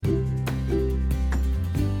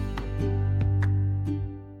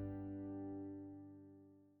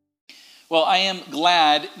Well, I am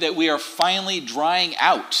glad that we are finally drying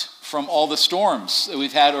out from all the storms that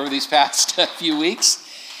we've had over these past few weeks.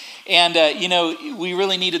 And, we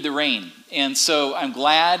really needed the rain. And so I'm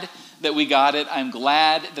glad that we got it. I'm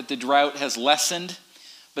glad that the drought has lessened.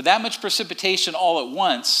 But that much precipitation all at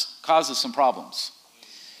once causes some problems.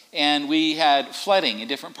 And we had flooding in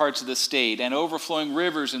different parts of the state, and overflowing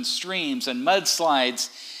rivers and streams and mudslides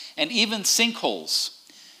and even sinkholes.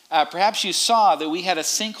 Perhaps you saw that we had a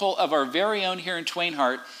sinkhole of our very own here in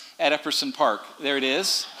Twainhart at Epperson Park. There it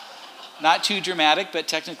is. Not too dramatic, but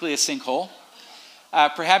technically a sinkhole.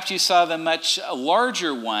 Perhaps you saw the much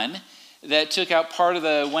larger one that took out part of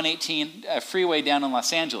the 118 freeway down in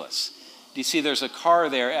Los Angeles. Do you see there's a car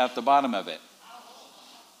there at the bottom of it?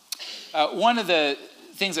 One of the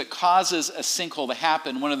things that causes a sinkhole to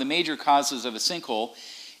happen, one of the major causes of a sinkhole,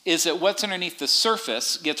 is that what's underneath the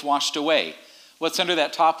surface gets washed away. What's under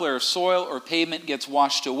that top layer of soil or pavement gets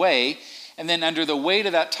washed away, and then under the weight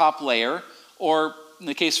of that top layer, or in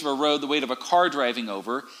the case of a road, the weight of a car driving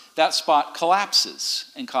over, that spot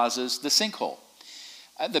collapses and causes the sinkhole.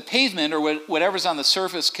 The pavement, or whatever's on the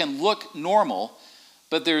surface, can look normal,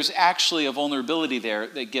 but there's actually a vulnerability there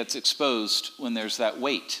that gets exposed when there's that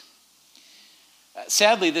weight.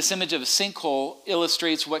 Sadly, this image of a sinkhole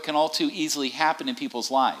illustrates what can all too easily happen in people's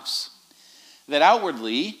lives. That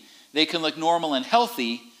outwardly, they can look normal and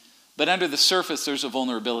healthy, but under the surface there's a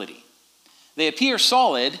vulnerability. They appear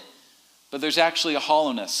solid, but there's actually a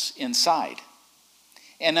hollowness inside.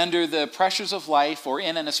 And under the pressures of life, or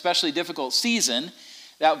in an especially difficult season,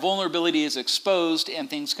 that vulnerability is exposed and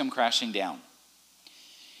things come crashing down.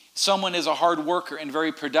 Someone is a hard worker and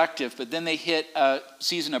very productive, but then they hit a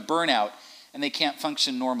season of burnout and they can't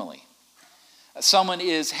function normally. Someone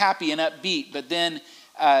is happy and upbeat, but then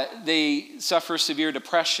they suffer severe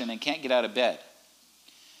depression and can't get out of bed.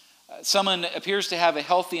 Someone appears to have a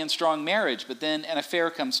healthy and strong marriage, but then an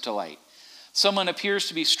affair comes to light. Someone appears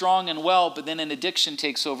to be strong and well, but then an addiction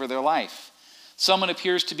takes over their life. Someone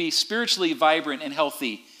appears to be spiritually vibrant and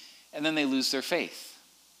healthy, and then they lose their faith.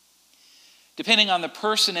 Depending on the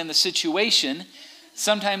person and the situation,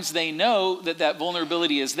 sometimes they know that that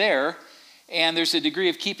vulnerability is there, and there's a degree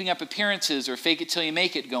of keeping up appearances or fake it till you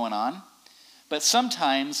make it going on. But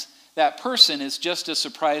sometimes that person is just as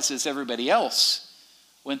surprised as everybody else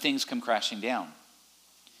when things come crashing down.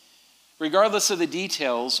 Regardless of the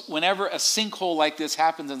details, whenever a sinkhole like this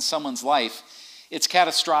happens in someone's life, it's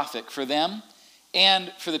catastrophic for them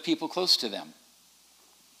and for the people close to them.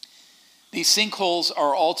 These sinkholes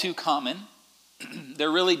are all too common.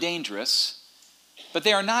 They're really dangerous, but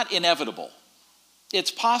they are not inevitable.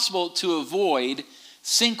 It's possible to avoid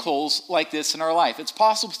sinkholes like this in our life. It's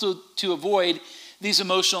possible to avoid these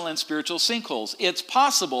emotional and spiritual sinkholes. It's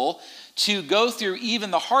possible to go through even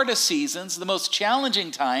the hardest seasons, the most challenging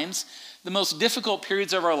times, the most difficult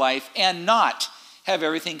periods of our life, and not have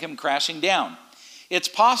everything come crashing down. It's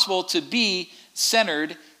possible to be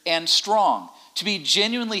centered and strong, to be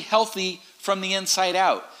genuinely healthy from the inside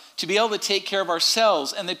out, to be able to take care of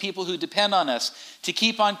ourselves and the people who depend on us, to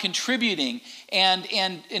keep on contributing and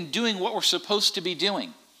doing what we're supposed to be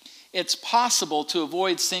doing. It's possible to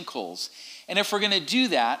avoid sinkholes. And if we're going to do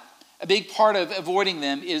that, a big part of avoiding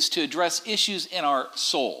them is to address issues in our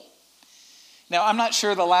soul. Now, I'm not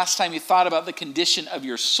sure the last time you thought about the condition of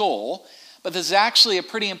your soul, but this is actually a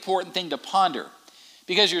pretty important thing to ponder,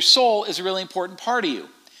 because your soul is a really important part of you.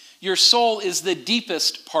 Your soul is the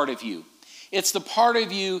deepest part of you. It's the part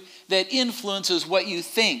of you that influences what you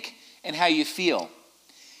think and how you feel.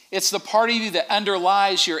 It's the part of you that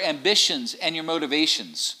underlies your ambitions and your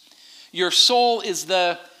motivations. Your soul is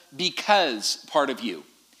the because part of you.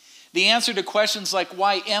 The answer to questions like,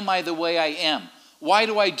 why am I the way I am? Why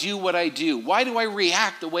do I do what I do? Why do I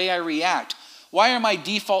react the way I react? Why are my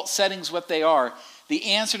default settings what they are? The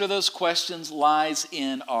answer to those questions lies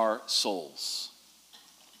in our souls.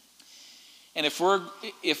 And if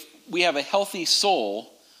we have a healthy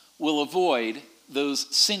soul, we'll avoid those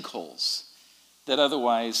sinkholes that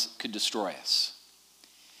otherwise could destroy us.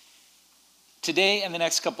 Today and the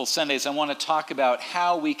next couple Sundays, I want to talk about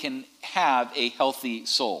how we can have a healthy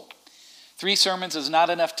soul. 3 sermons is not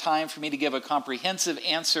enough time for me to give a comprehensive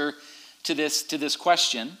answer to this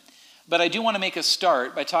question, but I do want to make a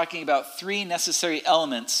start by talking about 3 necessary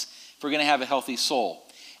elements if we're going to have a healthy soul.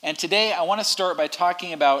 And today I want to start by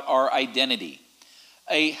talking about our identity.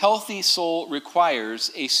 A healthy soul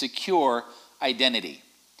requires a secure identity.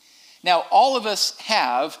 Now, all of us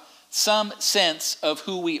have some sense of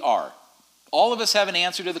who we are. All of us have an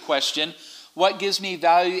answer to the question, what gives me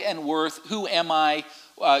value and worth? Who am I?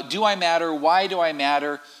 Do I matter? Why do I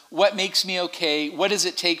matter? What makes me okay? What does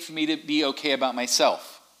it take for me to be okay about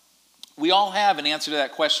myself? We all have an answer to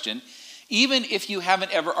that question. Even if you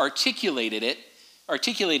haven't ever articulated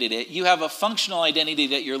it, you have a functional identity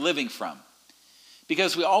that you're living from.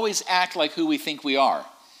 Because we always act like who we think we are.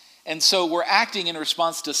 And so we're acting in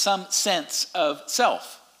response to some sense of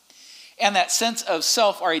self. And that sense of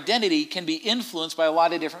self, our identity, can be influenced by a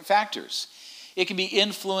lot of different factors. It can be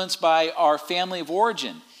influenced by our family of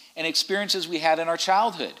origin and experiences we had in our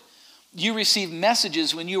childhood. You received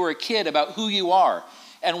messages when you were a kid about who you are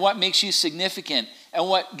and what makes you significant and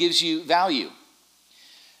what gives you value.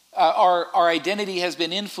 Our identity has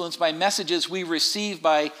been influenced by messages we receive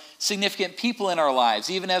by significant people in our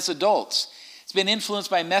lives, even as adults. It's been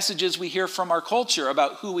influenced by messages we hear from our culture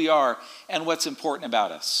about who we are and what's important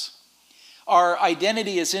about us. Our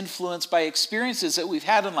identity is influenced by experiences that we've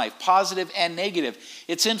had in life, positive and negative.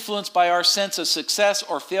 It's influenced by our sense of success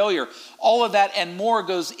or failure. All of that and more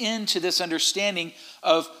goes into this understanding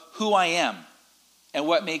of who I am and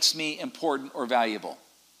what makes me important or valuable.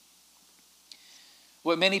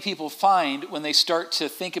 What many people find when they start to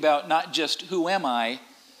think about not just who am I,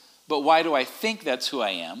 but why do I think that's who I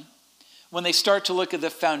am, when they start to look at the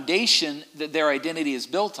foundation that their identity is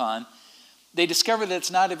built on, they discover that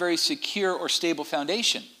it's not a very secure or stable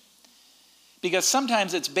foundation. Because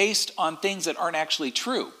sometimes it's based on things that aren't actually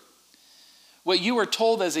true. What you were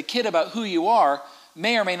told as a kid about who you are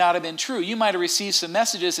may or may not have been true. You might have received some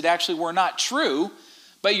messages that actually were not true,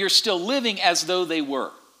 but you're still living as though they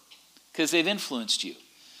were, because they've influenced you.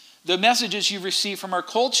 The messages you've received from our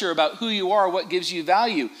culture about who you are, what gives you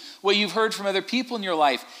value, what you've heard from other people in your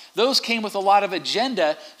life, those came with a lot of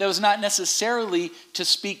agenda that was not necessarily to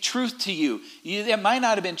speak truth to you. It might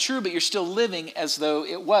not have been true, but you're still living as though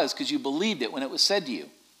it was because you believed it when it was said to you,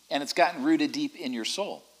 and it's gotten rooted deep in your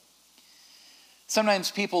soul.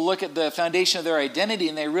 Sometimes people look at the foundation of their identity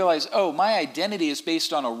and they realize, oh, my identity is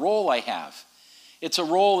based on a role I have. It's a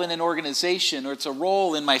role in an organization, or it's a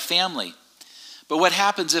role in my family. But what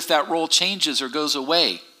happens if that role changes or goes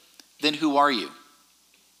away? Then who are you?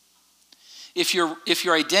 If your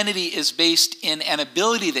identity is based in an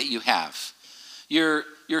ability that you have, you're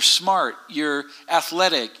smart, you're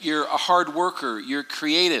athletic, you're a hard worker, you're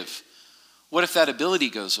creative. What if that ability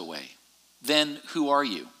goes away? Then who are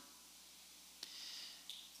you?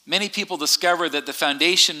 Many people discover that the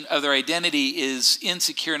foundation of their identity is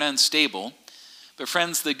insecure and unstable. But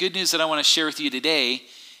friends, the good news that I want to share with you today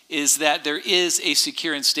is that there is a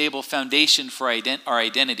secure and stable foundation for our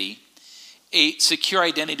identity, a secure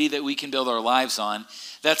identity that we can build our lives on,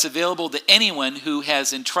 that's available to anyone who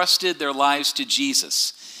has entrusted their lives to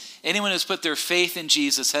Jesus. Anyone who's put their faith in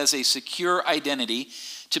Jesus has a secure identity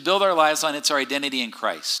to build our lives on. It's our identity in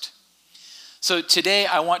Christ. So today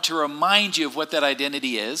I want to remind you of what that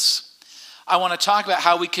identity is. I want to talk about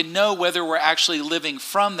how we can know whether we're actually living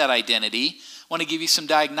from that identity. I want to give you some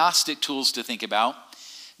diagnostic tools to think about.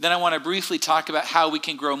 Then I want to briefly talk about how we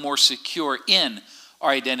can grow more secure in our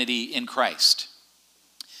identity in Christ.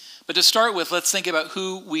 But to start with, let's think about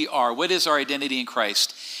who we are. What is our identity in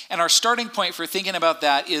Christ? And our starting point for thinking about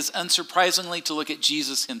that is, unsurprisingly, to look at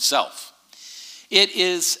Jesus himself. It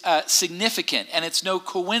is significant, and it's no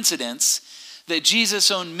coincidence that Jesus'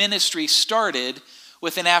 own ministry started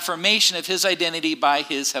with an affirmation of his identity by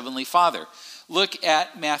his heavenly Father. Look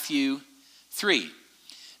at Matthew 3.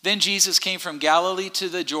 Then Jesus came from Galilee to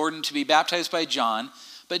the Jordan to be baptized by John.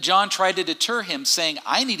 But John tried to deter him, saying,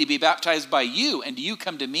 I need to be baptized by you, and do you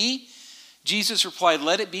come to me? Jesus replied,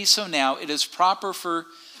 let it be so now. It is proper for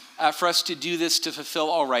us to do this to fulfill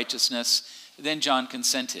all righteousness. Then John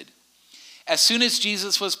consented. As soon as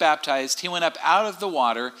Jesus was baptized, he went up out of the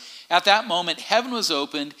water. At that moment, heaven was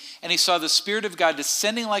opened, and he saw the Spirit of God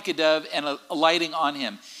descending like a dove and alighting on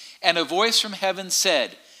him. And a voice from heaven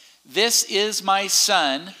said, this is my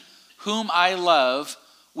Son, whom I love.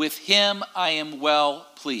 With him I am well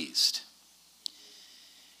pleased.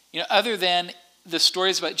 Other than the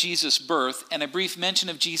stories about Jesus' birth and a brief mention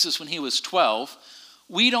of Jesus when he was 12,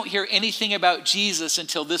 we don't hear anything about Jesus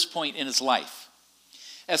until this point in his life.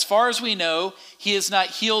 As far as we know, he has not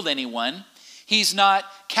healed anyone. He's not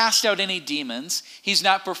cast out any demons. He's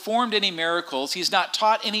not performed any miracles. He's not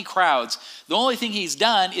taught any crowds. The only thing he's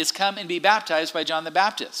done is come and be baptized by John the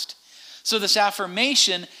Baptist. So this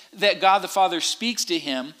affirmation that God the Father speaks to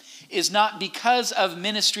him is not because of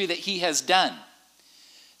ministry that he has done.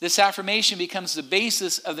 This affirmation becomes the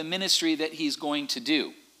basis of the ministry that he's going to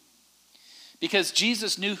do. Because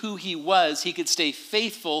Jesus knew who he was, he could stay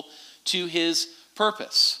faithful to his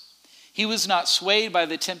purpose. He was not swayed by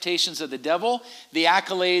the temptations of the devil, the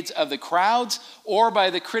accolades of the crowds, or by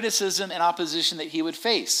the criticism and opposition that he would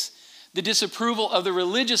face. The disapproval of the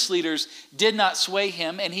religious leaders did not sway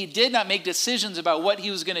him, and he did not make decisions about what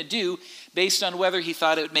he was going to do based on whether he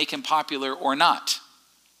thought it would make him popular or not.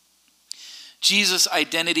 Jesus'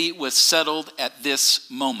 identity was settled at this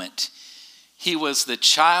moment. He was the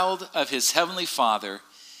child of his heavenly Father.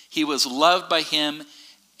 He was loved by him,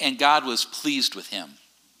 and God was pleased with him.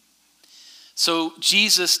 So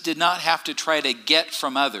Jesus did not have to try to get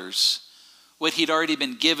from others what he'd already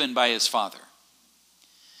been given by his Father.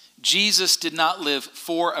 Jesus did not live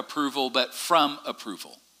for approval, but from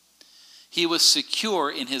approval. He was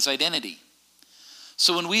secure in his identity.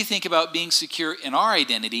 So when we think about being secure in our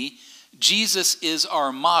identity, Jesus is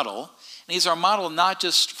our model. And he's our model not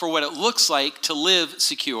just for what it looks like to live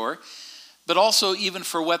secure, but also even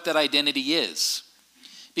for what that identity is.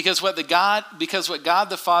 Because what God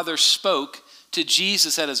the Father spoke to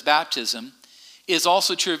Jesus at his baptism is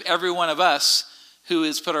also true of every one of us who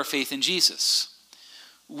has put our faith in Jesus.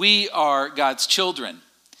 We are God's children.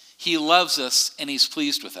 He loves us and he's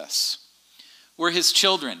pleased with us. We're his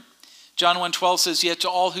children. John 1:12 says, "Yet to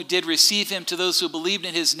all who did receive him, to those who believed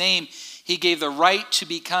in his name, he gave the right to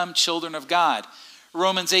become children of God."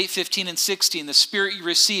 Romans 8:15 and 16, "The Spirit you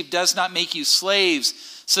received does not make you slaves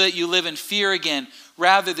so that you live in fear again.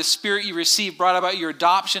 Rather, the Spirit you received brought about your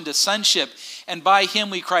adoption to sonship, and by him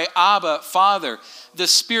we cry, Abba, Father." The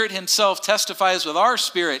Spirit himself testifies with our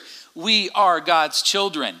spirit, we are God's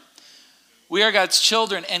children. We are God's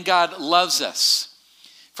children, and God loves us.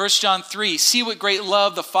 1 John 3, "See what great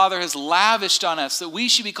love the Father has lavished on us, that we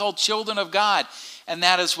should be called children of God, and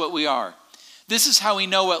that is what we are." This is how we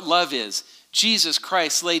know what love is. Jesus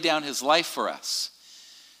Christ laid down his life for us.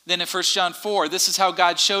 Then in 1 John 4, "This is how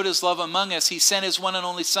God showed his love among us. He sent his one and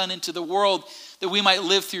only Son into the world that we might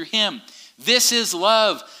live through him. This is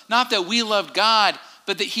love, not that we loved God,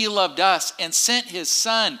 but that he loved us and sent his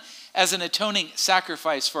Son as an atoning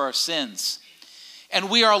sacrifice for our sins. And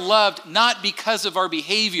we are loved not because of our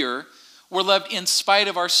behavior, we're loved in spite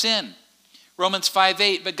of our sin." Romans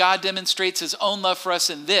 5:8, "But God demonstrates his own love for us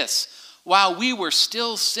in this: while we were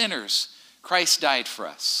still sinners, Christ died for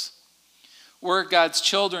us." We're God's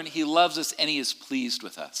children. He loves us and he is pleased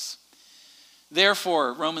with us.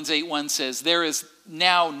 Therefore, Romans 8:1 says, "There is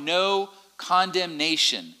now no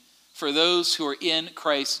condemnation for those who are in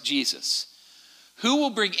Christ Jesus. Who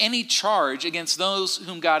will bring any charge against those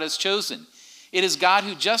whom God has chosen? It is God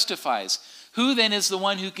who justifies. Who then is the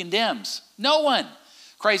one who condemns? No one.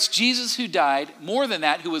 Christ Jesus, who died, more than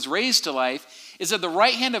that, who was raised to life, is at the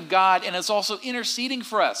right hand of God and is also interceding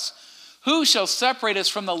for us. Who shall separate us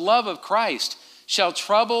from the love of Christ? Shall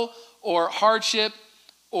trouble or hardship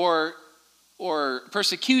or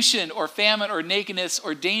persecution or famine or nakedness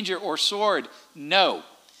or danger or sword? No.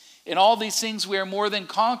 In all these things we are more than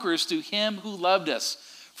conquerors through him who loved us.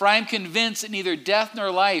 For I am convinced that neither death nor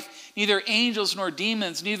life, neither angels nor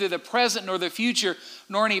demons, neither the present nor the future,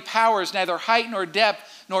 nor any powers, neither height nor depth,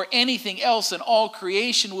 nor anything else in all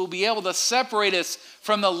creation will be able to separate us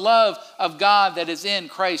from the love of God that is in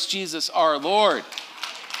Christ Jesus our Lord."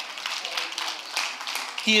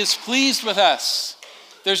 He is pleased with us.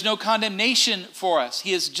 There's no condemnation for us.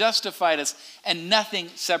 He has justified us, and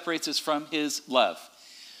nothing separates us from his love.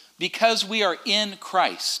 Because we are in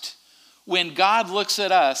Christ, when God looks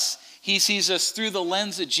at us, he sees us through the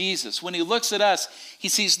lens of Jesus. When he looks at us, he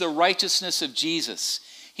sees the righteousness of Jesus.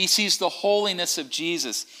 He sees the holiness of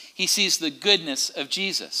Jesus. He sees the goodness of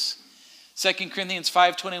Jesus. 2 Corinthians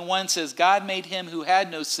 5:21 says, "God made him who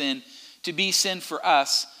had no sin to be sin for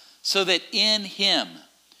us, so that in him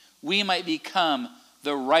we might become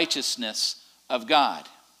the righteousness of God."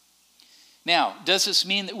 Now, does this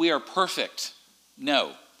mean that we are perfect?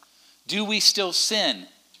 No. Do we still sin?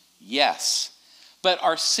 Yes. But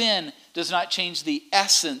our sin does not change the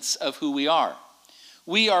essence of who we are.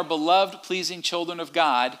 We are beloved, pleasing children of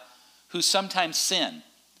God who sometimes sin.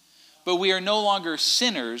 But we are no longer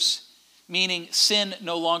sinners, meaning sin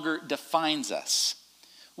no longer defines us.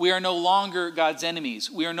 We are no longer God's enemies.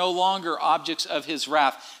 We are no longer objects of his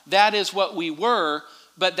wrath. That is what we were,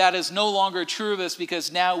 but that is no longer true of us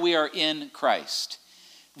because now we are in Christ.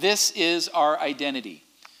 This is our identity.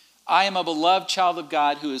 I am a beloved child of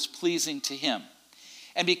God who is pleasing to him.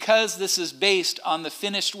 And because this is based on the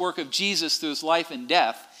finished work of Jesus through his life and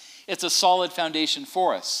death, it's a solid foundation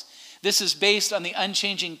for us. This is based on the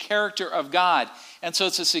unchanging character of God, and so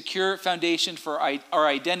it's a secure foundation for our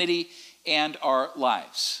identity and our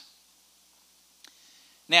lives.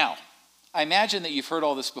 Now, I imagine that you've heard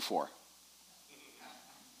all this before.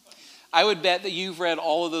 I would bet that you've read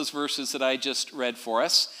all of those verses that I just read for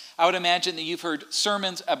us. I would imagine that you've heard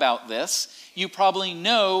sermons about this. You probably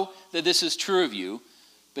know that this is true of you,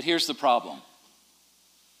 but here's the problem.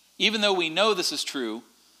 Even though we know this is true,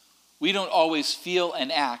 we don't always feel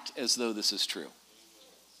and act as though this is true.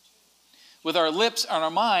 With our lips and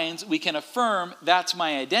our minds, we can affirm that's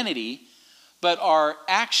my identity, but our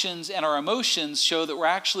actions and our emotions show that we're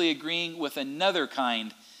actually agreeing with another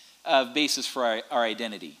kind of basis for our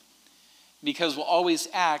identity, because we'll always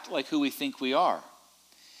act like who we think we are.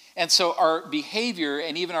 And so our behavior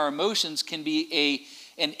and even our emotions can be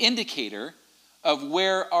an indicator of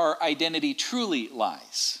where our identity truly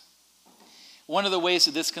lies. One of the ways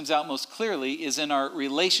that this comes out most clearly is in our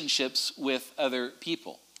relationships with other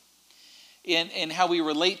people. In how we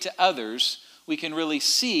relate to others, we can really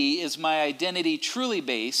see, is my identity truly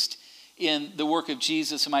based in the work of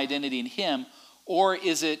Jesus and my identity in him, or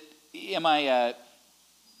is it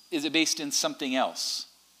based in something else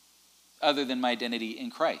other than my identity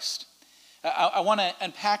in Christ? I want to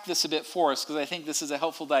unpack this a bit for us because I think this is a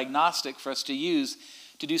helpful diagnostic for us to use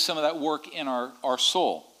to do some of that work in our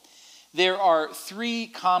soul. There are 3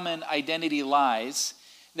 common identity lies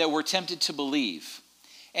that we're tempted to believe.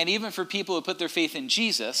 And even for people who put their faith in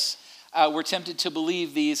Jesus, we're tempted to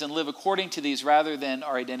believe these and live according to these rather than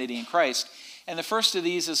our identity in Christ. And the first of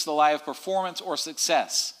these is the lie of performance or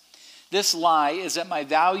success. This lie is that my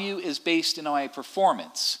value is based in my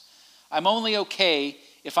performance. I'm only okay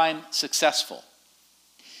if I'm successful.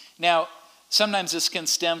 Now, sometimes this can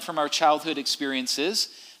stem from our childhood experiences.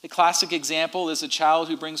 The classic example is a child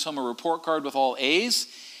who brings home a report card with all A's,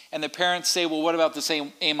 and the parents say, well, what about this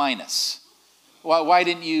A minus? Why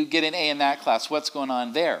didn't you get an A in that class? What's going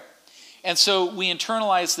on there? And so we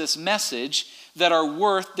internalize this message that our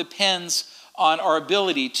worth depends on our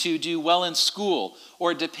ability to do well in school,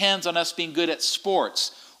 or it depends on us being good at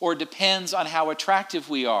sports, or it depends on how attractive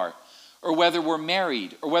we are, or whether we're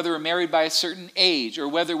married, or whether we're married by a certain age, or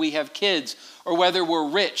whether we have kids, or whether we're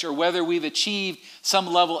rich, or whether we've achieved some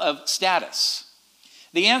level of status.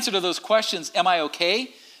 The answer to those questions, am I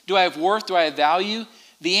okay? Do I have worth? Do I have value?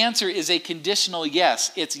 The answer is a conditional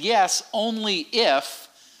yes. It's yes only if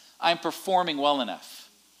I'm performing well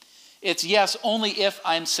enough. It's yes only if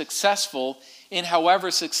I'm successful in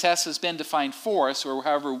however success has been defined for us or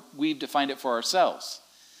however we've defined it for ourselves.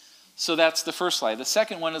 So that's the first lie. The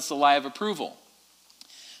second one is the lie of approval.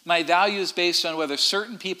 My value is based on whether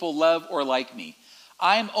certain people love or like me.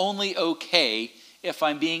 I'm only okay if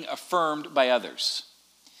I'm being affirmed by others.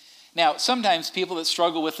 Now, sometimes people that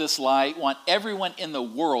struggle with this lie want everyone in the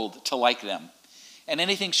world to like them. And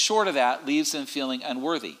anything short of that leaves them feeling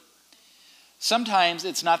unworthy. Sometimes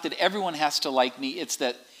it's not that everyone has to like me, it's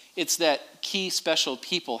that key special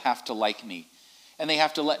people have to like me. And they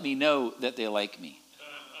have to let me know that they like me.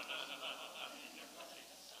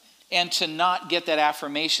 And to not get that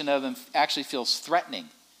affirmation of them actually feels threatening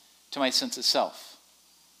to my sense of self.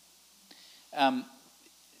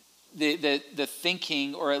 The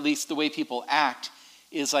thinking, or at least the way people act,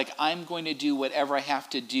 is like, I'm going to do whatever I have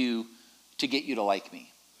to do to get you to like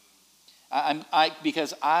me.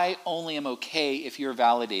 Because I only am okay if you're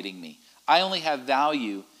validating me. I only have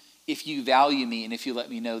value if you value me and if you let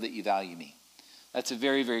me know that you value me. That's a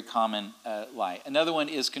very, very common lie. Another one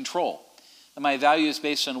is control. And my value is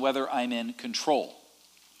based on whether I'm in control.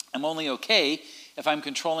 I'm only okay if I'm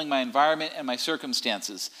controlling my environment and my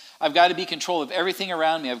circumstances. I've got to be in control of everything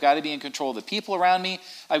around me. I've got to be in control of the people around me.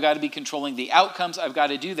 I've got to be controlling the outcomes. I've got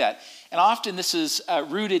to do that. And often this is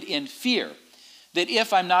rooted in fear, that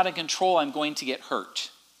if I'm not in control, I'm going to get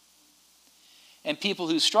hurt. And people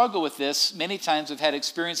who struggle with this many times have had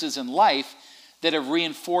experiences in life that have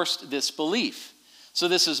reinforced this belief. So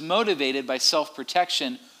this is motivated by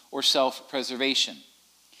self-protection or self-preservation.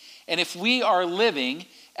 And if we are living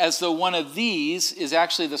as though one of these is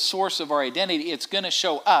actually the source of our identity, it's going to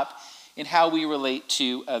show up in how we relate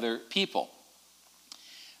to other people.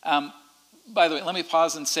 By the way, let me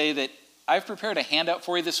pause and say that I've prepared a handout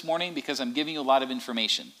for you this morning because I'm giving you a lot of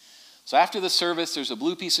information. So after the service, there's a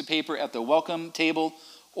blue piece of paper at the welcome table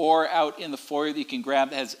or out in the foyer that you can grab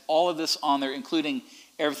that has all of this on there, including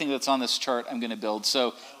everything that's on this chart I'm going to build.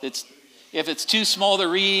 So if it's too small to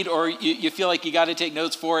read or you feel like you got to take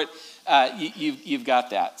notes for it, you've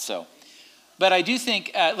got that. So, but I do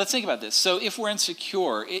think, let's think about this. So if we're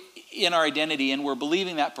insecure in our identity and we're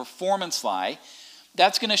believing that performance lie,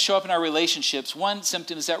 that's going to show up in our relationships. One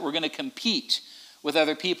symptom is that we're going to compete with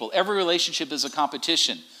other people. Every relationship is a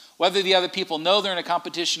competition. Whether the other people know they're in a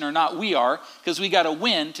competition or not, we are, because we got to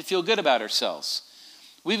win to feel good about ourselves.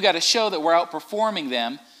 We've got to show that we're outperforming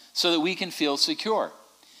them so that we can feel secure.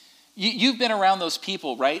 You've been around those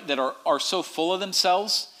people, right, that are so full of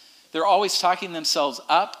themselves. They're always talking themselves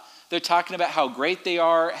up. They're talking about how great they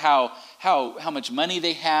are, how much money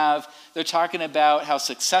they have. They're talking about how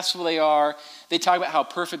successful they are. They talk about how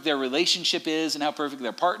perfect their relationship is and how perfect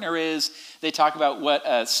their partner is. They talk about what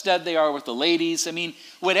a stud they are with the ladies. I mean,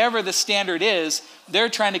 whatever the standard is, they're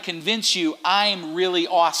trying to convince you, I'm really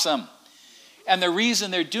awesome. And the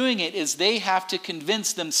reason they're doing it is they have to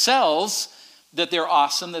convince themselves that they're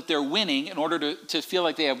awesome, that they're winning in order to feel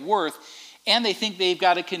like they have worth. And they think they've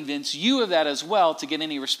got to convince you of that as well to get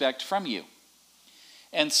any respect from you.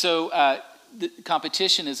 And so the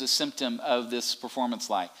competition is a symptom of this performance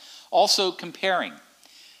lie. Also, comparing.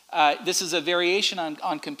 This is a variation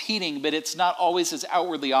on competing, but it's not always as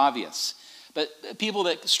outwardly obvious. But people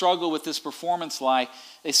that struggle with this performance lie,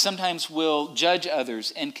 they sometimes will judge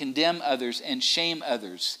others and condemn others and shame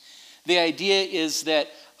others. The idea is that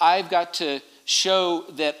I've got to show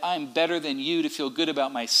that I'm better than you to feel good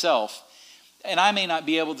about myself. And I may not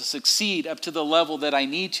be able to succeed up to the level that I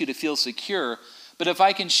need to feel secure, but if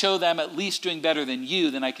I can show them at least doing better than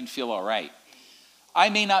you, then I can feel all right. I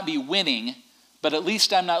may not be winning, but at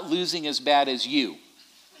least I'm not losing as bad as you.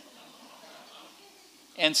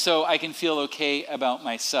 And so I can feel okay about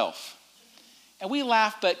myself. And we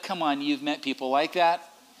laugh, but come on, you've met people like that.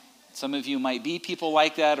 Some of you might be people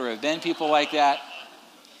like that or have been people like that.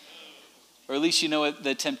 Or at least you know what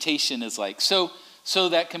the temptation is like. So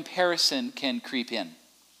that comparison can creep in.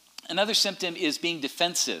 Another symptom is being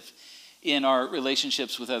defensive in our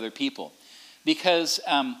relationships with other people. Because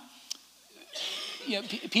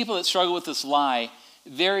people that struggle with this lie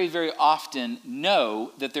very, very often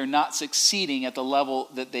know that they're not succeeding at the level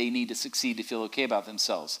that they need to succeed to feel okay about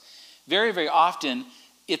themselves. Very, very often,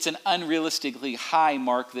 it's an unrealistically high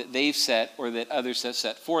mark that they've set or that others have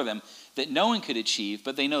set for them that no one could achieve,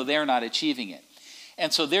 but they know they're not achieving it.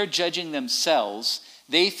 And so they're judging themselves.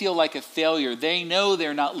 They feel like a failure. They know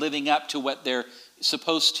they're not living up to what they're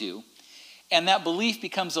supposed to. And that belief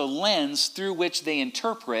becomes a lens through which they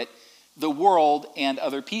interpret the world and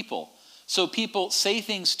other people. So people say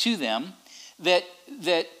things to them that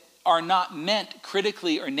are not meant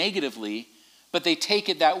critically or negatively, but they take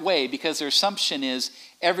it that way because their assumption is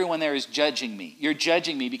everyone there is judging me. You're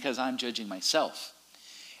judging me because I'm judging myself.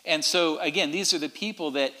 And so, again, these are the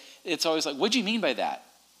people that it's always like, what do you mean by that?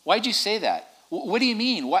 Why'd you say that? What do you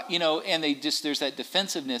mean? What, and there's that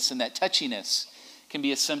defensiveness and that touchiness can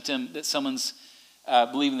be a symptom that someone's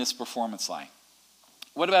believing this performance lie.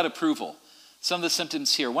 What about approval? Some of the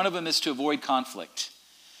symptoms here. One of them is to avoid conflict.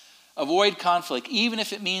 Avoid conflict, even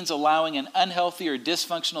if it means allowing an unhealthy or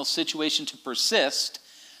dysfunctional situation to persist.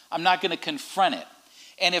 I'm not going to confront it.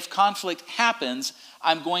 And if conflict happens,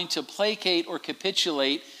 I'm going to placate or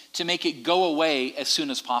capitulate to make it go away as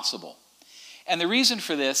soon as possible. And the reason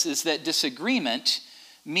for this is that disagreement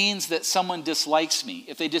means that someone dislikes me.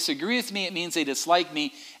 If they disagree with me, it means they dislike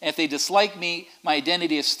me. And if they dislike me, my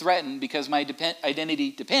identity is threatened because my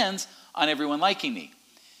identity depends on everyone liking me.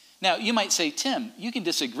 Now, you might say, Tim, you can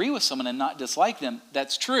disagree with someone and not dislike them.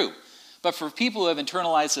 That's true. But for people who have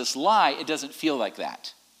internalized this lie, it doesn't feel like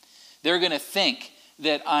that. They're going to think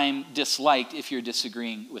that I'm disliked if you're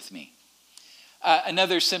disagreeing with me.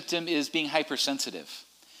 Another symptom is being hypersensitive.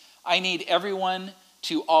 I need everyone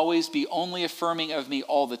to always be only affirming of me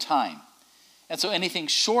all the time. And so anything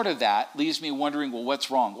short of that leaves me wondering, well, what's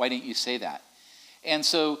wrong? Why didn't you say that? And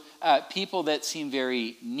so people that seem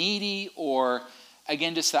very needy or,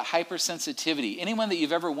 again, just that hypersensitivity. Anyone that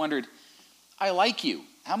you've ever wondered, I like you.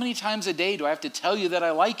 How many times a day do I have to tell you that I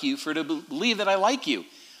like you for to believe that I like you?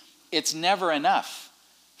 It's never enough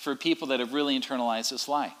for people that have really internalized this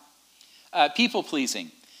lie. People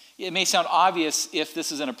pleasing. It may sound obvious if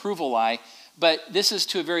this is an approval lie, but this is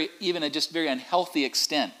to a very unhealthy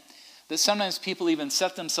extent. That sometimes people even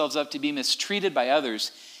set themselves up to be mistreated by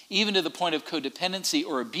others, even to the point of codependency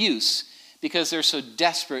or abuse, because they're so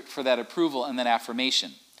desperate for that approval and that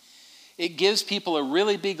affirmation. It gives people a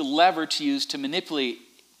really big lever to use to manipulate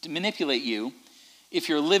you if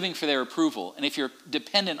you're living for their approval and if you're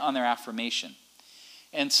dependent on their affirmation.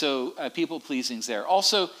 And so people-pleasing's there.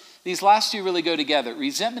 Also, these last two really go together.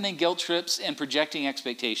 Resentment and guilt trips and projecting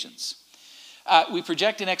expectations. We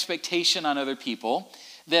project an expectation on other people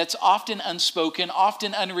that's often unspoken,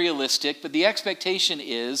 often unrealistic, but the expectation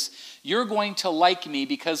is you're going to like me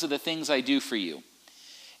because of the things I do for you.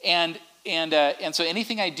 And so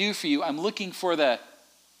anything I do for you, I'm looking for the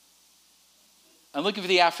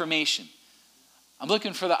affirmation. I'm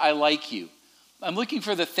looking for the I like you. I'm looking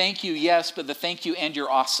for the thank you, yes, but the thank you and you're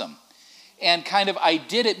awesome. And kind of I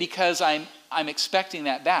did it because I'm expecting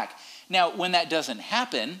that back. Now, when that doesn't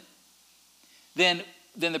happen, then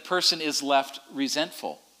the person is left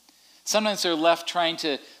resentful. Sometimes they're left trying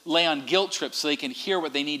to lay on guilt trips so they can hear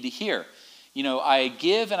what they need to hear. I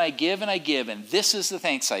give and I give and I give, and this is the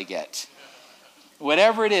thanks I get.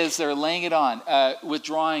 Whatever it is, they're laying it on.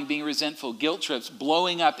 Withdrawing, being resentful, guilt trips,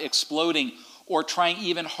 blowing up, exploding, or trying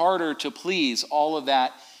even harder to please. All of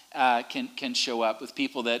that can show up with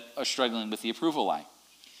people that are struggling with the approval lie.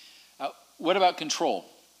 What about control?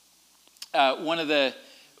 One of the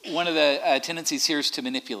tendencies here is to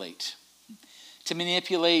manipulate. To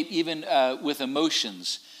manipulate even with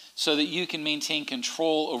emotions so that you can maintain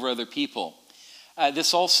control over other people.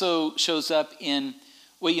 This also shows up in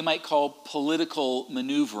what you might call political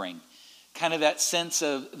maneuvering. Kind of that sense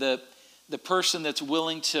of the person that's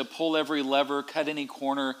willing to pull every lever, cut any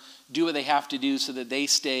corner, do what they have to do so that they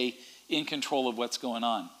stay in control of what's going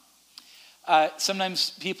on.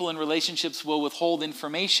 Sometimes people in relationships will withhold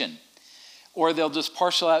information, or they'll just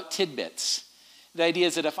parcel out tidbits. The idea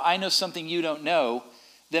is that if I know something you don't know,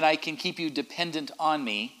 then I can keep you dependent on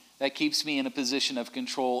me. That keeps me in a position of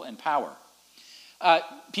control and power.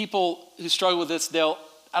 People who struggle with this, I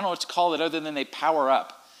don't know what to call it other than they power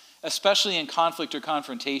up, especially in conflict or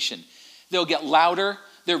confrontation. They'll get louder.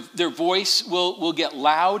 Their voice will get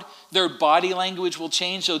loud. Their body language will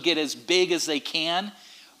change. They'll get as big as they can.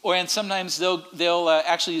 And sometimes they'll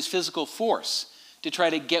actually use physical force to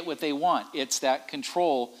try to get what they want. It's that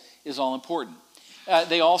control is all important.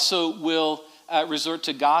 They also will resort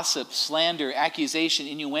to gossip, slander, accusation,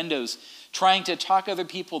 innuendos, trying to talk other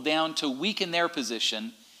people down to weaken their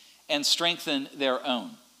position and strengthen their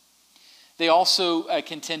own. They also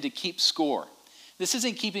can tend to keep score. This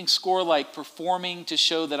isn't keeping score like performing to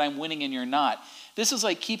show that I'm winning and you're not. This is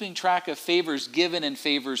like keeping track of favors given and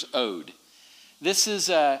favors owed. This is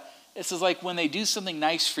like when they do something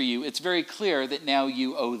nice for you, it's very clear that now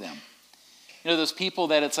you owe them. Those people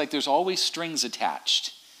that it's like there's always strings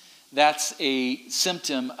attached. That's a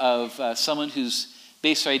symptom of someone who's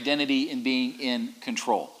based their identity in being in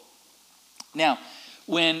control. Now,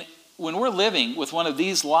 when we're living with one of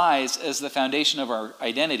these lies as the foundation of our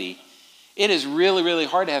identity, it is really, really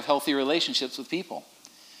hard to have healthy relationships with people.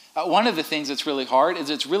 One of the things that's really hard is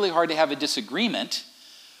it's really hard to have a disagreement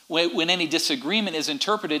when any disagreement is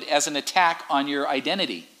interpreted as an attack on your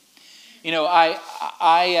identity.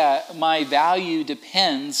 My value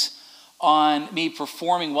depends on me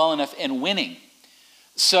performing well enough and winning.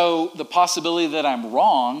 So the possibility that I'm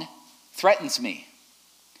wrong threatens me.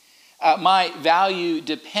 My value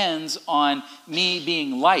depends on me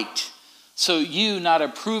being liked. So you not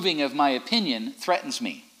approving of my opinion threatens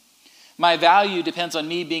me. My value depends on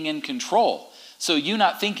me being in control. So you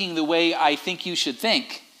not thinking the way I think you should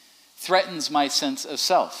think threatens my sense of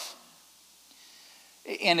self.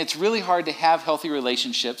 And it's really hard to have healthy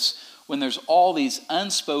relationships when there's all these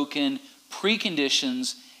unspoken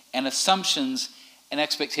preconditions and assumptions and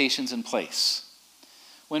expectations in place.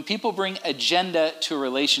 When people bring agenda to a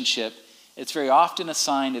relationship, it's very often a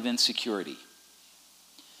sign of insecurity.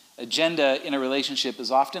 Agenda in a relationship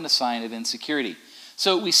is often a sign of insecurity.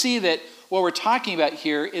 So we see that what we're talking about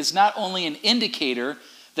here is not only an indicator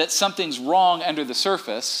that something's wrong under the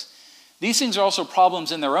surface, these things are also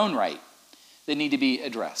problems in their own right that need to be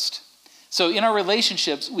addressed. So in our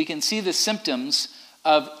relationships, we can see the symptoms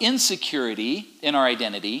of insecurity in our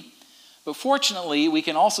identity, but fortunately, we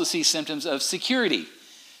can also see symptoms of security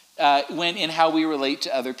in how we relate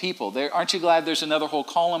to other people. Aren't you glad there's another whole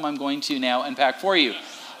column I'm going to now unpack for you?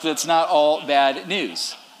 So it's not all bad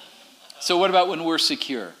news. So what about when we're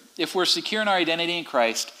secure? If we're secure in our identity in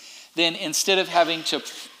Christ, then instead of having to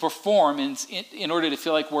perform in order to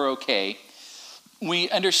feel like we're okay, we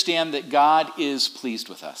understand that God is pleased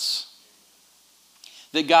with us.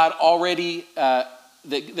 That God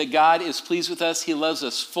is pleased with us. He loves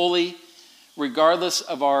us fully, regardless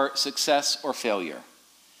of our success or failure.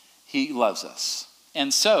 He loves us.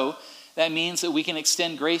 And so that means that we can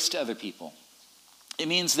extend grace to other people. It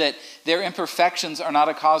means that their imperfections are not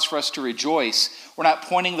a cause for us to rejoice. We're not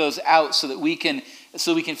pointing those out so that we can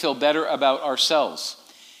feel better about ourselves.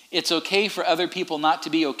 It's okay for other people not to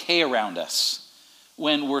be okay around us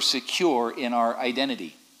when we're secure in our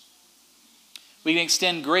identity. We can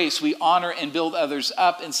extend grace. We honor and build others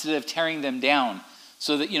up instead of tearing them down,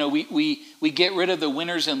 so that we get rid of the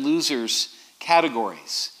winners and losers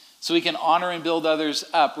categories. So we can honor and build others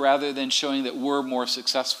up rather than showing that we're more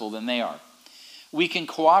successful than they are. We can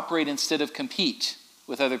cooperate instead of compete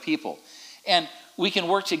with other people. And we can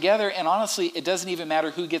work together, and honestly, it doesn't even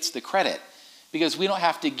matter who gets the credit, because we don't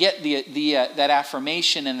have to get that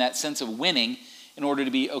affirmation and that sense of winning in order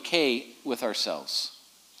to be okay with ourselves.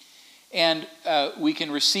 And we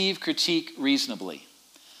can receive critique reasonably.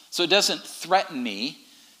 So it doesn't threaten me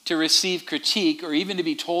to receive critique or even to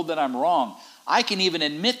be told that I'm wrong. I can even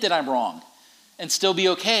admit that I'm wrong and still be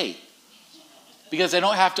okay. Because I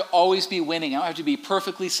don't have to always be winning. I don't have to be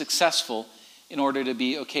perfectly successful in order to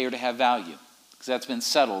be okay or to have value. Because that's been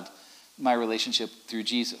settled in my relationship through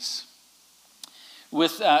Jesus.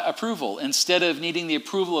 With approval, instead of needing the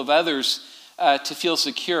approval of others to feel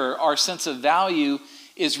secure, our sense of value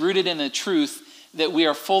is rooted in the truth that we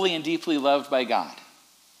are fully and deeply loved by God.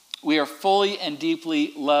 We are fully and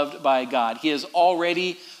deeply loved by God. He has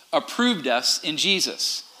already approved us in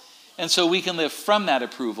Jesus. And so we can live from that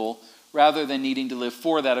approval rather than needing to live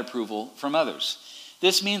for that approval from others.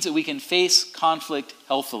 This means that we can face conflict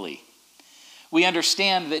healthily. We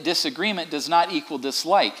understand that disagreement does not equal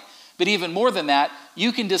dislike. But even more than that,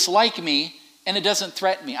 you can dislike me and it doesn't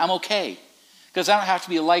threaten me. I'm okay. Because I don't have to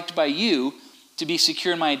be liked by you to be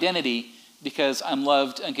secure in my identity because I'm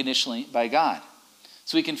loved unconditionally by God.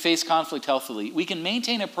 So we can face conflict healthily. We can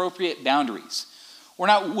maintain appropriate boundaries. We're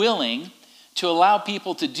not willing to allow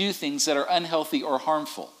people to do things that are unhealthy or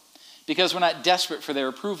harmful because we're not desperate for their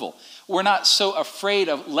approval. We're not so afraid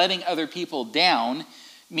of letting other people down,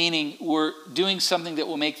 meaning we're doing something that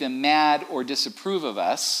will make them mad or disapprove of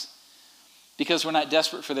us, because we're not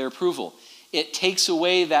desperate for their approval. It takes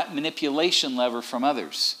away that manipulation lever from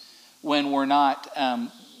others when we're not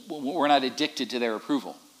addicted to their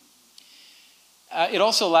approval. It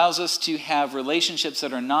also allows us to have relationships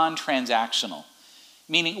that are non-transactional,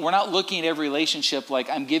 meaning we're not looking at every relationship like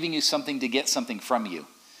I'm giving you something to get something from you.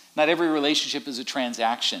 Not every relationship is a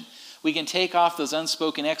transaction. We can take off those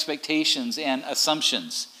unspoken expectations and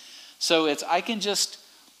assumptions. So I can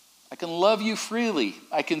love you freely.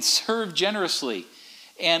 I can serve generously,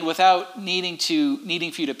 and without needing for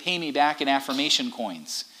you to pay me back in affirmation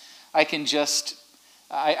coins. I can just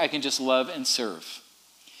love and serve.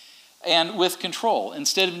 And with control,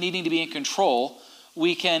 instead of needing to be in control,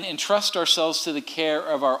 we can entrust ourselves to the care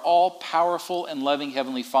of our all-powerful and loving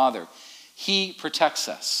Heavenly Father. He protects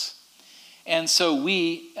us. And so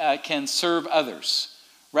we can serve others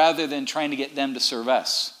rather than trying to get them to serve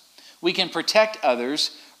us. We can protect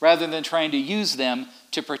others rather than trying to use them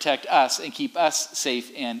to protect us and keep us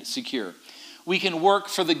safe and secure. We can work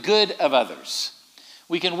for the good of others.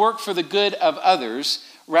 We can work for the good of others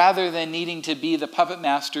rather than needing to be the puppet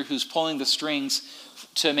master who's pulling the strings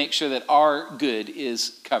to make sure that our good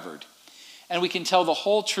is covered. And we can tell the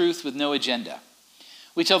whole truth with no agenda.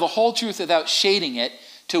 We tell the whole truth without shading it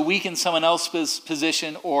to weaken someone else's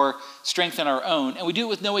position or strengthen our own. And we do it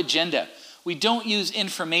with no agenda. We don't use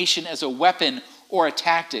information as a weapon or a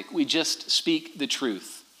tactic. We just speak the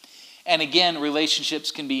truth. And again,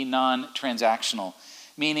 relationships can be non-transactional,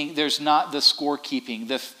 meaning there's not the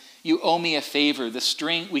scorekeeping. You owe me a favor.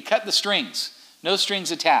 We cut the strings. No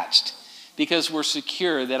strings attached, because we're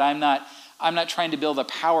secure that I'm not trying to build a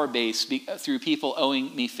power base through people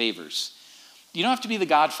owing me favors. You don't have to be the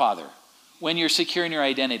Godfather when you're secure in your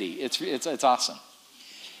identity. It's awesome.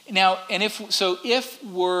 Now, and if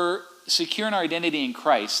we're secure in our identity in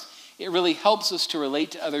Christ, it really helps us to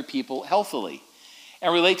relate to other people healthily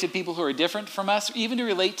and relate to people who are different from us, or even to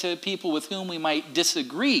relate to people with whom we might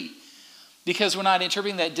disagree, because we're not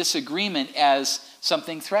interpreting that disagreement as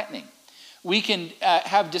something threatening. We can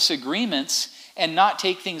have disagreements and not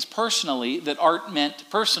take things personally that aren't meant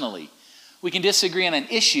personally. We can disagree on an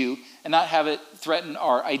issue and not have it threaten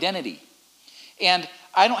our identity. And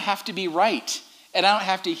I don't have to be right, and I don't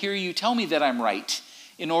have to hear you tell me that I'm right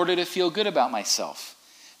in order to feel good about myself.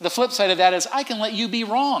 The flip side of that is I can let you be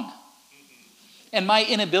wrong. And my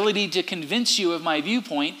inability to convince you of my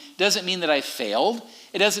viewpoint doesn't mean that I failed.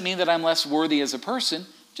 It doesn't mean that I'm less worthy as a person.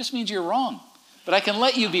 It just means you're wrong. But I can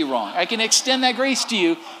let you be wrong. I can extend that grace to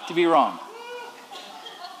you to be wrong.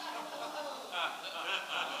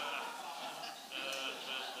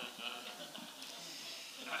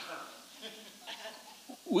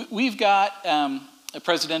 We've got a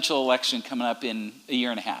presidential election coming up in a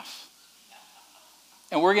year and a half.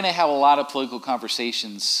 And we're going to have a lot of political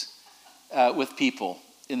conversations with people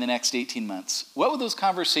in the next 18 months. What would those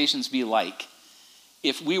conversations be like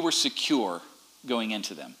if we were secure going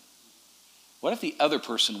into them? What if the other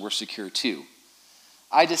person were secure too?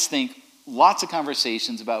 I just think lots of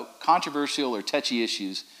conversations about controversial or touchy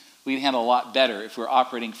issues we can handle a lot better if we're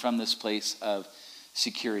operating from this place of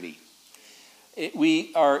security.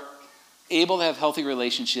 We are able to have healthy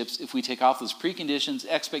relationships if we take off those preconditions,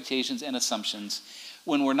 expectations, and assumptions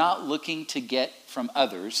when we're not looking to get from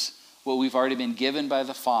others what we've already been given by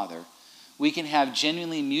the Father. We can have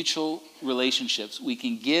genuinely mutual relationships. We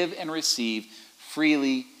can give and receive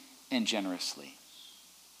freely and generously.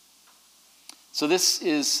 So this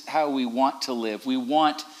is how we want to live. We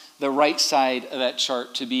want the right side of that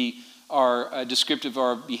chart to be our descriptive of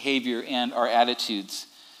our behavior and our attitudes.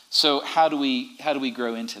 So how do we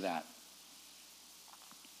grow into that?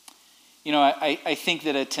 I think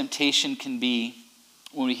that a temptation can be,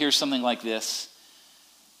 when we hear something like this,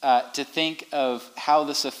 to think of how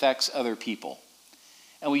this affects other people.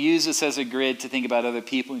 And we use this as a grid to think about other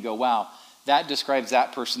people and go, wow, that describes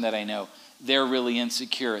that person that I know. They're really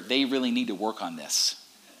insecure. They really need to work on this.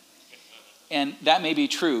 And that may be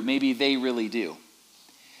true. Maybe they really do.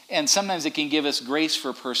 And sometimes it can give us grace for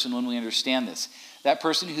a person when we understand this. That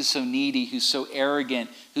person who's so needy, who's so arrogant,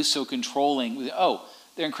 who's so controlling, oh,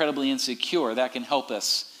 they're incredibly insecure. That can help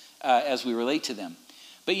us as we relate to them.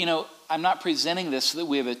 But I'm not presenting this so that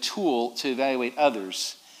we have a tool to evaluate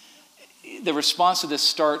others. The response to this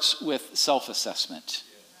starts with self-assessment.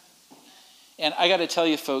 And I got to tell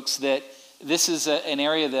you, folks, that this is an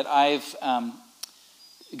area that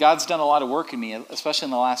God's done a lot of work in me, especially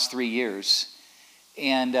in the last 3 years.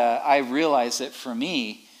 And I realized that for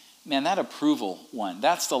me, man, that approval one,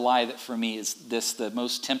 that's the lie that for me is the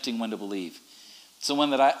most tempting one to believe. It's the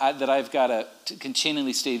one that I've got to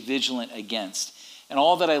continually stay vigilant against. And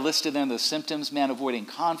all that I listed there, those symptoms, man, avoiding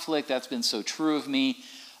conflict, that's been so true of me.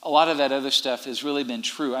 A lot of that other stuff has really been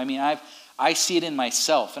true. I mean, I see it in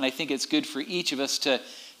myself, and I think it's good for each of us to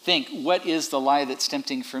think, what is the lie that's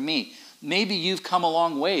tempting for me? Maybe you've come a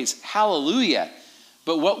long ways. Hallelujah.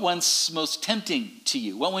 But what one's most tempting to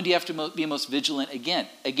you? What one do you have to be most vigilant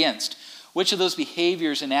against? Which of those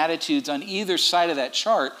behaviors and attitudes on either side of that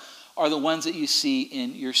chart are the ones that you see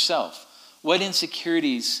in yourself? What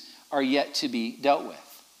insecurities are yet to be dealt with?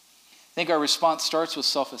 I think our response starts with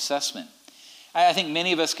self-assessment. I think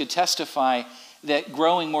many of us could testify that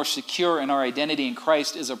growing more secure in our identity in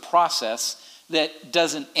Christ is a process that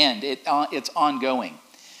doesn't end. It's ongoing.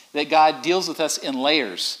 That God deals with us in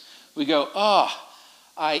layers. We go, oh,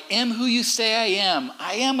 I am who you say I am.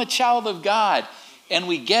 I am a child of God. And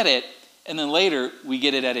we get it, and then later we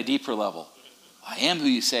get it at a deeper level. I am who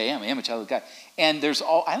you say I am. I am a child of God. And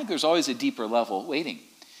I think there's always a deeper level waiting.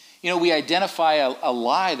 We identify a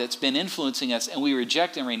lie that's been influencing us, and we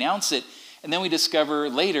reject and renounce it, and then we discover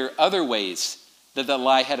later other ways that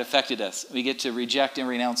lie had affected us. We get to reject and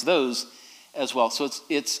renounce those as well. So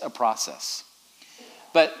it's a process.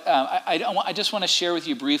 But I just want to share with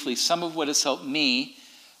you briefly some of what has helped me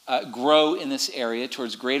grow in this area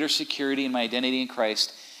towards greater security in my identity in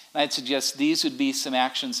Christ. And I'd suggest these would be some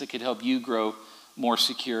actions that could help you grow more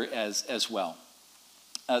secure as well.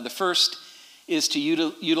 The first is to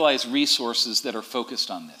utilize resources that are focused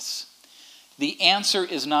on this. The answer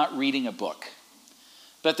is not reading a book,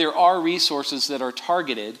 but there are resources that are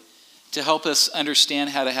targeted to help us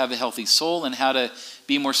understand how to have a healthy soul and how to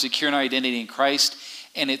be more secure in our identity in Christ.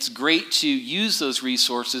 And it's great to use those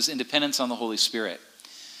resources in dependence on the Holy Spirit.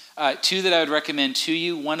 Two that I would recommend to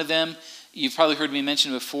you. One of them, you've probably heard me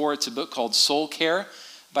mention before. It's a book called Soul Care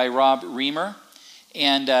by Rob Reimer.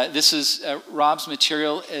 And this is Rob's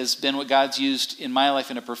material has been what God's used in my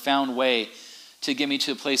life in a profound way to get me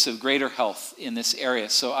to a place of greater health in this area.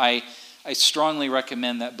 So I strongly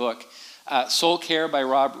recommend that book. Soul Care by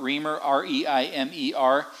Rob Reimer,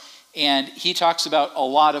 R-E-I-M-E-R. And he talks about a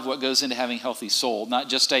lot of what goes into having a healthy soul, not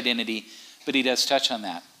just identity, but he does touch on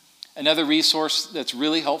that. Another resource that's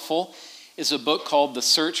really helpful is a book called The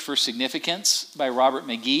Search for Significance by Robert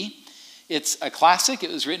McGee. It's a classic. It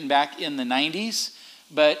was written back in the 90s,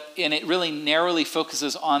 and it really narrowly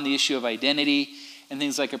focuses on the issue of identity and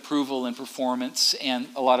things like approval and performance and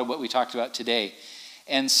a lot of what we talked about today.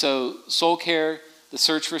 And so Soul Care, The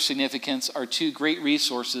Search for Significance are two great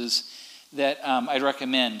resources that I'd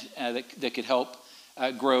recommend that could help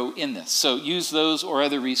grow in this. So use those or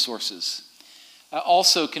other resources.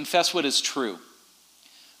 Also, confess what is true.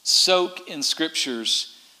 Soak in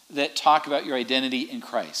scriptures that talk about your identity in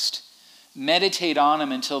Christ. Meditate on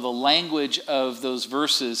them until the language of those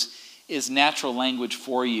verses is natural language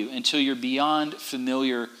for you, until you're beyond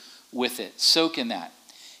familiar with it. Soak in that.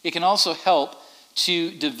 It can also help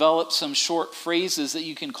to develop some short phrases that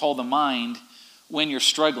you can call to mind when you're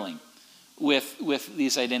struggling with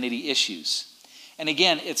these identity issues. And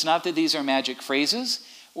again, it's not that these are magic phrases.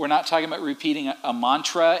 We're not talking about repeating a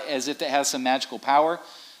mantra as if it has some magical power.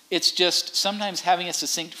 It's just sometimes having a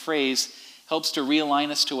succinct phrase helps to realign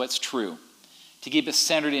us to what's true, to keep us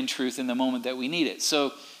centered in truth in the moment that we need it.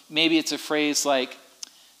 So maybe it's a phrase like,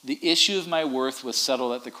 the issue of my worth was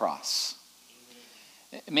settled at the cross.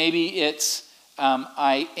 Maybe it's,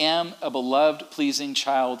 I am a beloved, pleasing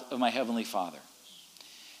child of my Heavenly Father.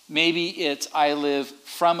 Maybe it's, I live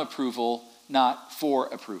from approval, not for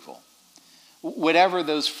approval. Whatever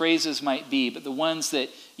those phrases might be, but the ones that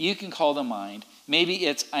you can call to mind, maybe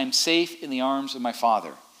it's, I'm safe in the arms of my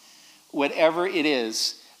Father. Whatever it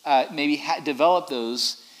is, maybe develop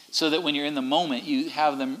those so that when you're in the moment, you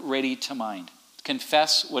have them ready to mind.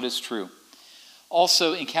 Confess what is true.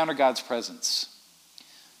 Also, encounter God's presence.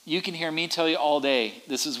 You can hear me tell you all day,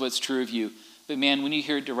 this is what's true of you. But man, when you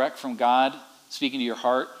hear it direct from God, speaking to your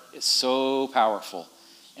heart, it's so powerful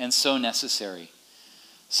and so necessary.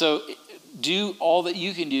 So do all that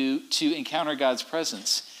you can do to encounter God's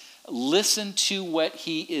presence. Listen to what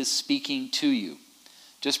he is speaking to you.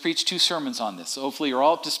 Just preached 2 sermons on this. So hopefully you're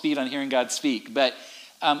all up to speed on hearing God speak. But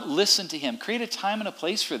listen to him. Create a time and a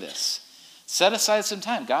place for this. Set aside some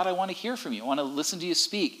time. God, I want to hear from you. I want to listen to you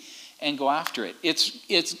speak and go after it.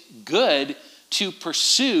 It's good to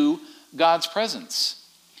pursue God's presence.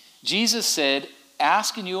 Jesus said,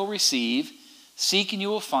 ask and you will receive, seek and you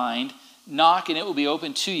will find, knock and it will be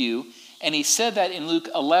open to you. And he said that in Luke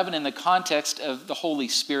 11 in the context of the Holy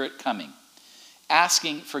Spirit coming,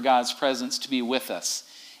 asking for God's presence to be with us.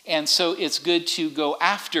 And so it's good to go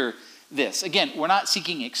after this. Again, we're not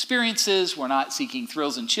seeking experiences. We're not seeking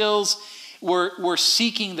thrills and chills. We're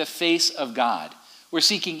seeking the face of God. We're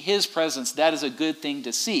seeking his presence. That is a good thing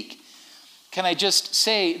to seek. Can I just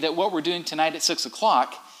say that what we're doing tonight at 6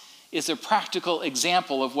 o'clock is a practical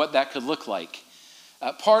example of what that could look like.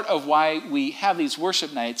 Part of why we have these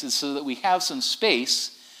worship nights is so that we have some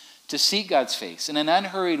space to seek God's face in an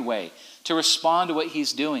unhurried way, to respond to what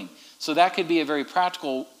he's doing. So that could be a very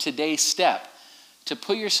practical today step to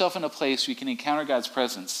put yourself in a place where you can encounter God's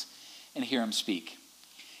presence and hear him speak.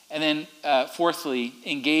 And then fourthly,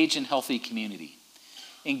 engage in healthy community.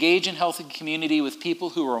 Engage in healthy community with people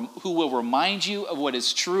who will remind you of what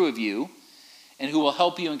is true of you and who will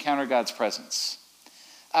help you encounter God's presence.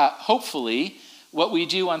 Hopefully, what we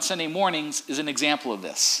do on Sunday mornings is an example of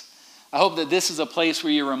this. I hope that this is a place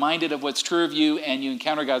where you're reminded of what's true of you and you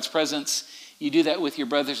encounter God's presence. You do that with your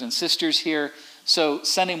brothers and sisters here. So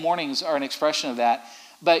Sunday mornings are an expression of that.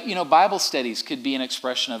 But, Bible studies could be an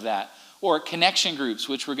expression of that. Or connection groups,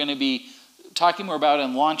 which we're going to be talking more about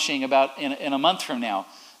and launching about in a month from now.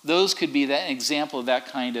 Those could be that example of that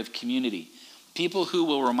kind of community. People who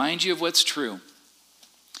will remind you of what's true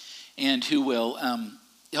and who will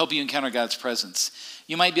help you encounter God's presence.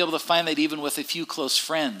 You might be able to find that even with a few close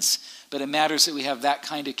friends, but it matters that we have that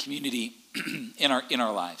kind of community in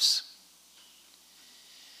our lives.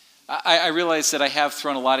 I realize that I have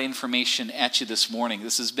thrown a lot of information at you this morning.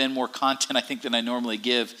 This has been more content, I think, than I normally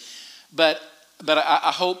give. But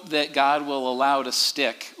I hope that God will allow to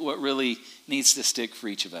stick what really needs to stick for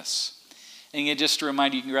each of us. And again, just to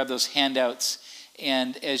remind you, you can grab those handouts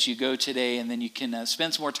and as you go today, and then you can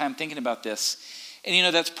spend some more time thinking about this.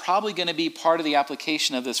 And that's probably going to be part of the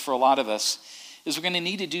application of this for a lot of us, is we're going to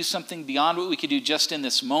need to do something beyond what we could do just in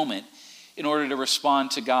this moment in order to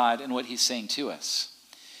respond to God and what he's saying to us.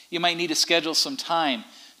 You might need to schedule some time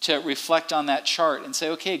to reflect on that chart and say,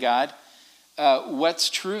 okay, God, what's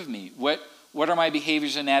true of me? What are my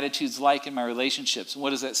behaviors and attitudes like in my relationships? And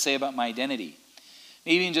what does that say about my identity?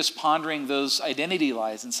 Maybe even just pondering those identity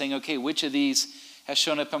lies and saying, okay, which of these has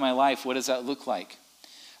shown up in my life? What does that look like?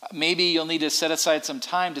 Maybe you'll need to set aside some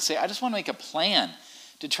time to say, I just want to make a plan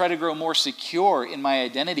to try to grow more secure in my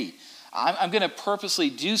identity. I'm going to purposely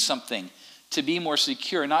do something to be more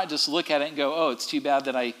secure, not just look at it and go, oh, it's too bad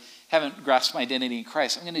that I haven't grasped my identity in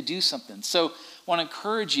Christ. I'm going to do something. So I want to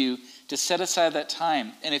encourage you to set aside that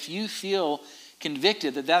time. And if you feel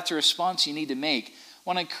convicted that that's a response you need to make, I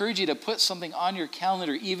want to encourage you to put something on your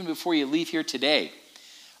calendar even before you leave here today.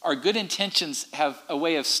 Our good intentions have a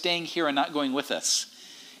way of staying here and not going with us.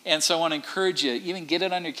 And so I want to encourage you, even get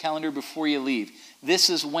it on your calendar before you leave. This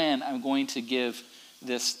is when I'm going to give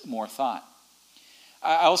this more thought.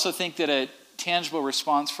 I also think that a tangible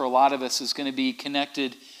response for a lot of us is going to be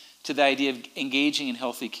connected to the idea of engaging in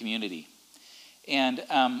healthy community. And,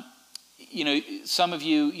 some of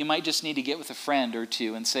you might just need to get with a friend or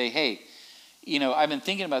two and say, hey, I've been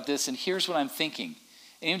thinking about this and here's what I'm thinking.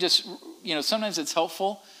 And even just, sometimes it's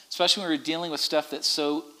helpful, especially when we're dealing with stuff that's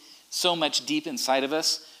so much deep inside of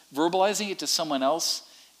us. Verbalizing it to someone else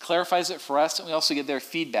clarifies it for us, and we also get their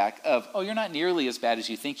feedback of, oh, you're not nearly as bad as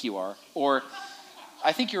you think you are. Or,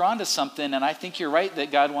 I think you're onto something, and I think you're right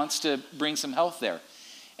that God wants to bring some health there.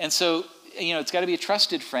 And so, it's got to be a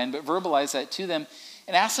trusted friend, but verbalize that to them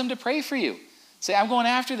and ask them to pray for you. Say, I'm going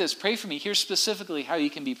after this. Pray for me. Here's specifically how you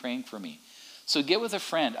can be praying for me. So get with a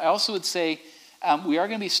friend. I also would say we are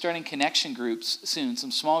going to be starting connection groups soon,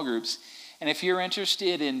 some small groups. And if you're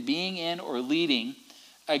interested in being in or leading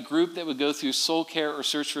a group that would go through soul care or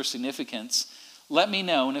search for significance, let me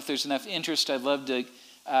know. And if there's enough interest, I'd love to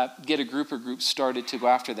get a group or groups started to go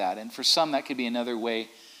after that. And for some, that could be another way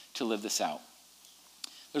to live this out.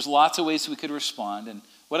 There's lots of ways we could respond. And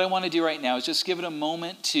what I want to do right now is just give it a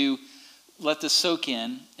moment to let this soak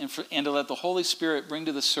in and to let the Holy Spirit bring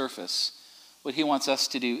to the surface what he wants us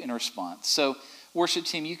to do in response. So, worship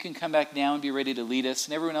team, you can come back now and be ready to lead us.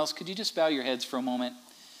 And everyone else, could you just bow your heads for a moment?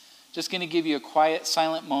 Just going to give you a quiet,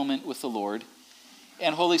 silent moment with the Lord.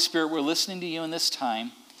 And Holy Spirit, we're listening to you in this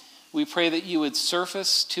time. We pray that you would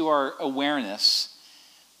surface to our awareness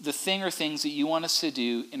the thing or things that you want us to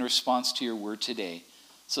do in response to your word today.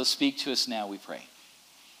 So speak to us now, we pray.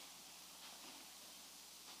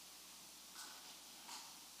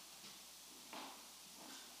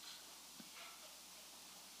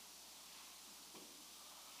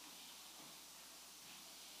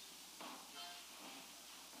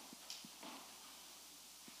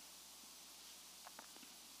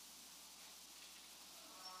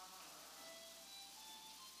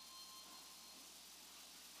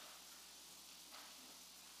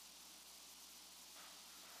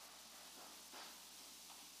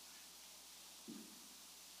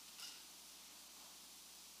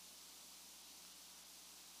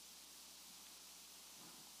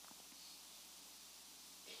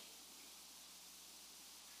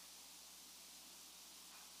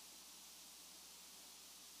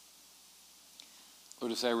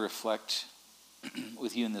 Lord, as I reflect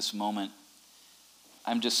with you in this moment,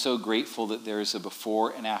 I'm just so grateful that there is a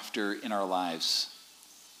before and after in our lives.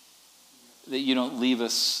 That you don't leave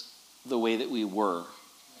us the way that we were,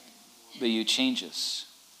 but you change us.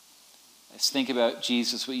 I just think about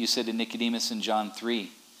Jesus, what you said to Nicodemus in John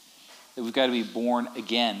 3, that we've got to be born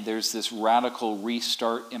again. There's this radical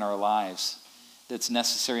restart in our lives that's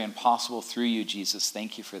necessary and possible through you, Jesus.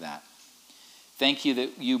 Thank you for that. Thank you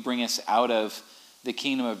that you bring us out of the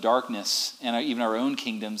kingdom of darkness and even our own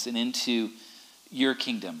kingdoms and into your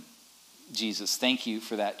kingdom, Jesus. Thank you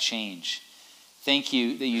for that change. Thank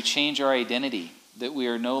you that you change our identity, that we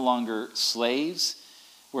are no longer slaves,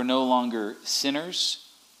 we're no longer sinners,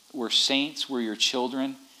 we're saints, we're your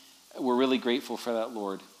children. We're really grateful for that,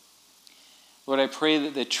 Lord. Lord, I pray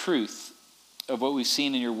that the truth of what we've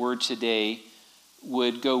seen in your word today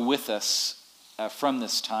would go with us from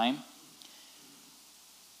this time.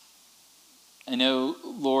 I know,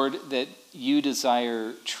 Lord, that you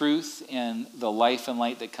desire truth and the life and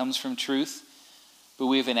light that comes from truth, but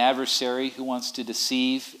we have an adversary who wants to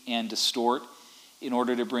deceive and distort in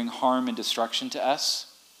order to bring harm and destruction to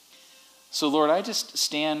us. So, Lord, I just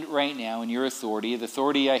stand right now in your authority, the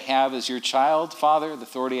authority I have as your child, Father, the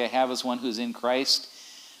authority I have as one who is in Christ,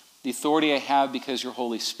 the authority I have because your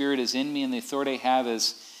Holy Spirit is in me, and the authority I have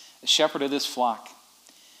as a shepherd of this flock.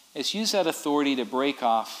 Let's use that authority to break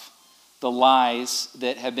off the lies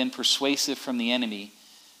that have been persuasive from the enemy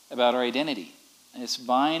about our identity. And it's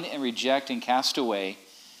bind and reject and cast away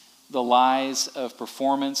the lies of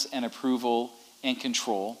performance and approval and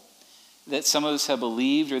control that some of us have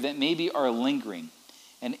believed or that maybe are lingering.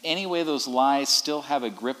 And any way those lies still have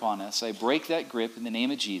a grip on us, I break that grip in the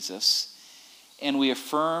name of Jesus, and we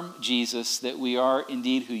affirm, Jesus, that we are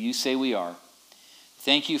indeed who you say we are.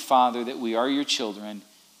 Thank you, Father, that we are your children.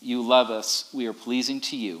 You love us. We are pleasing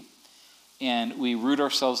to you. And we root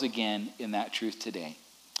ourselves again in that truth today.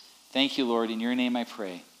 Thank you, Lord. In your name I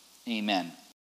pray. Amen.